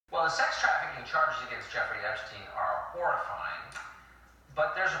Well, the sex trafficking charges against Jeffrey Epstein are horrifying,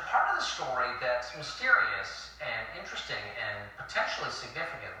 but there's a part of the story that's mysterious and interesting and potentially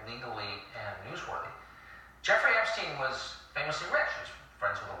significant legally and newsworthy. Jeffrey Epstein was famously rich. He was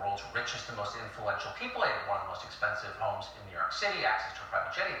friends with the world's richest and most influential people. He had one of the most expensive homes in New York City, access to a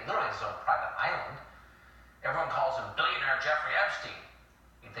private jet, literally his own private island. Everyone calls him billionaire Jeffrey Epstein.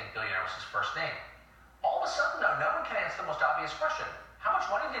 You'd think billionaire was his first name. All of a sudden, though, no one can answer the most obvious question. How much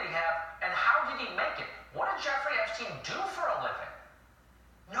money did he have, and how did he make it? What did Jeffrey Epstein do for a living?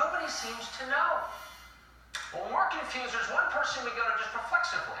 Nobody seems to know. Well, when we're confused, there's one person we go to just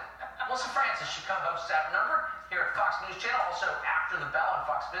reflexively. Melissa Francis, she co-hosts Outnumbered here at Fox News Channel, also After the Bell on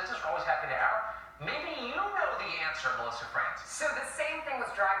Fox Business. We're always happy to have her. Maybe you know the answer, Melissa Francis. So the same thing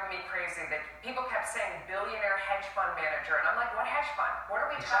was driving me crazy, that people kept saying billionaire hedge fund manager, and I'm like, what hedge fund? What are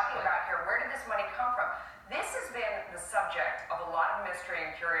we talking about here? Where did this money come from? This has been the subject of a lot of mystery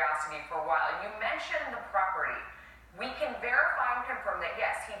and curiosity for a while. You mentioned the property. We can verify and confirm that,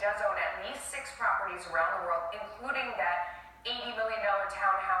 yes, he does own at least 6 properties around the world, including that $80 million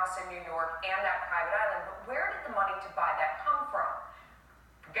townhouse in New York and that private island. But where did the money to buy that come from?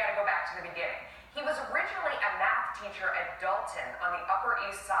 We've got to go back to the beginning. He was originally a math teacher at Dalton on the Upper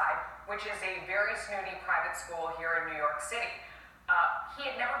East Side, which is a very snooty private school here in New York City. He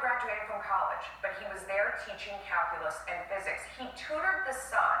had never graduated from college, but he was there teaching calculus and physics. He tutored the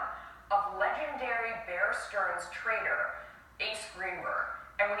son of legendary Bear Stearns trader Ace Greenberg.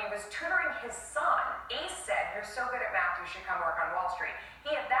 And when he was tutoring his son, Ace said, "You're so good at math, you should come work on Wall Street."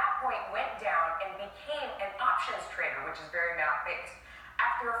 He at that point went down and became an options trader, which is very math-based.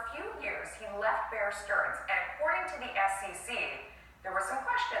 After a few years, he left Bear Stearns, and according to the SEC, there were some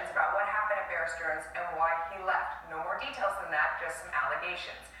questions about what happened at Bear Stearns and why he left. No more details than that, just some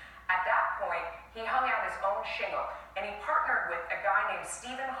allegations. At that point, he hung out his own shingle, and he partnered with a guy named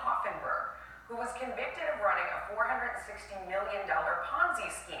Stephen Hoffenberg, who was convicted of running a $460 million Ponzi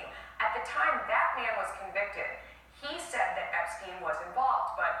scheme. At the time that man was convicted, he said that Epstein was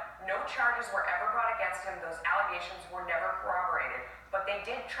involved, but no charges were ever brought against him. Those allegations were never corroborated, but they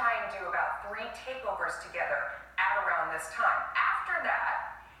did try and do about 3 takeovers together at around this time. After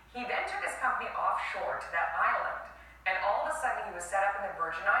that, he then took his company offshore to that island, and all of a sudden he was set up in the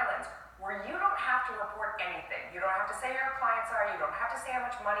Virgin Islands, where you don't have to report anything. You don't have to say who your clients are, you don't have to say how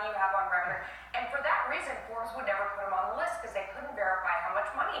much money you have on record, and for that reason, Forbes would never put him on the list because they couldn't verify how much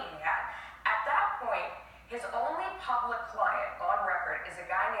money he had. At that point, his only public client on record is a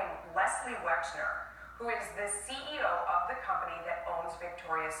guy named Leslie Wexner, who is the CEO of the company that owns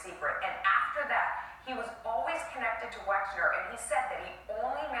Victoria's Secret. And after that, he was always connected to Wexner, and he said that he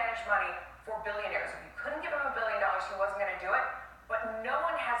only managed money for billionaires. If you couldn't give him $1 billion, he wasn't going to do it. But no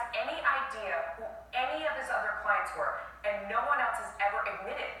one has any idea who any of his other clients were, and no one else has ever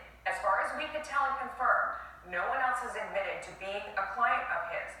admitted, as far as we could tell and confirm, no one else has admitted to being a client of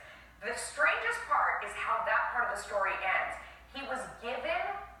his. The strangest part is how that part of the story ends. He was given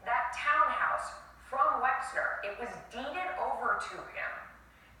that townhouse from Wexner. It was deeded over to him,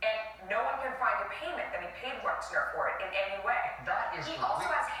 and no one can find a payment that he paid Wexner for it in any way. He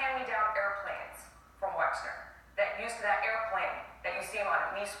also has hand-me-down airplanes from Wexner that used to that airplane that you see him on,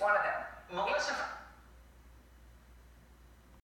 at least one of them. Melissa